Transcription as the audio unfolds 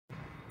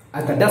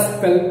As the dust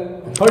fell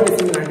on 3rd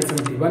December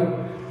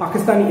 1971,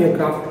 Pakistani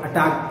aircraft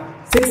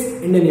attacked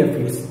 6 Indian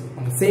airfields.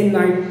 On the same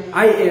night,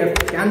 IAF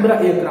Canberra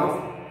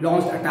aircraft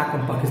launched attack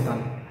on Pakistan.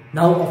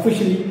 Now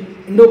officially,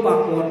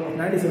 Indo-Pak War of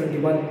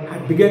 1971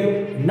 had begun,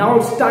 and now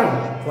it's time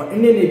for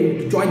Indian Navy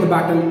to join the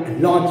battle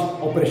and launch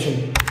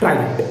Operation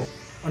Trident.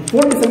 On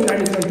 4th December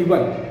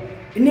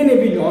 1971, Indian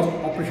Navy launched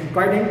Operation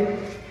Trident,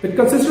 which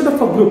consisted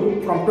of a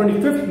group from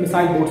 25th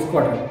Missile Boat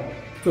Squadron.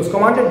 It was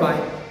commanded by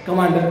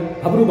Commander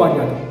Bhabru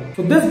Yadav.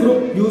 So this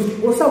group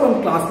used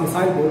Osa-1 class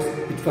missile boats,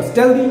 which were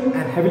stealthy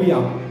and heavily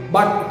armed,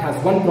 but it has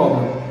one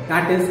problem,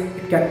 that is,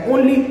 it can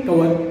only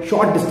cover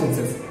short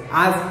distances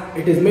as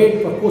it is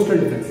made for coastal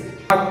defense.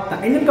 But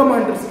the Indian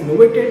commanders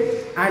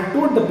innovated and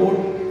towed the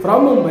boat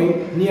from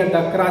Mumbai near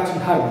the Karachi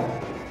harbour.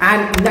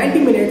 And in 90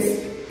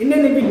 minutes,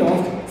 Indian Navy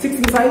launched 6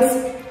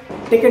 missiles,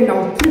 taken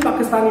down 3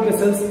 Pakistani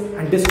vessels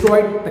and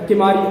destroyed the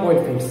Kimari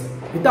oil fields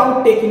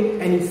without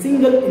taking any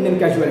single Indian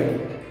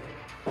casualty.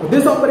 So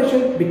this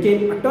operation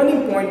became a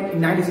turning point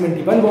in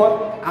 1971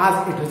 war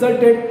as it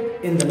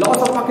resulted in the loss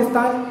of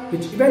Pakistan,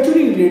 which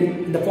eventually led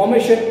in the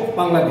formation of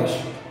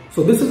Bangladesh.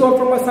 So this is all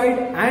from my side,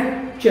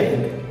 and Jai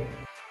Hind.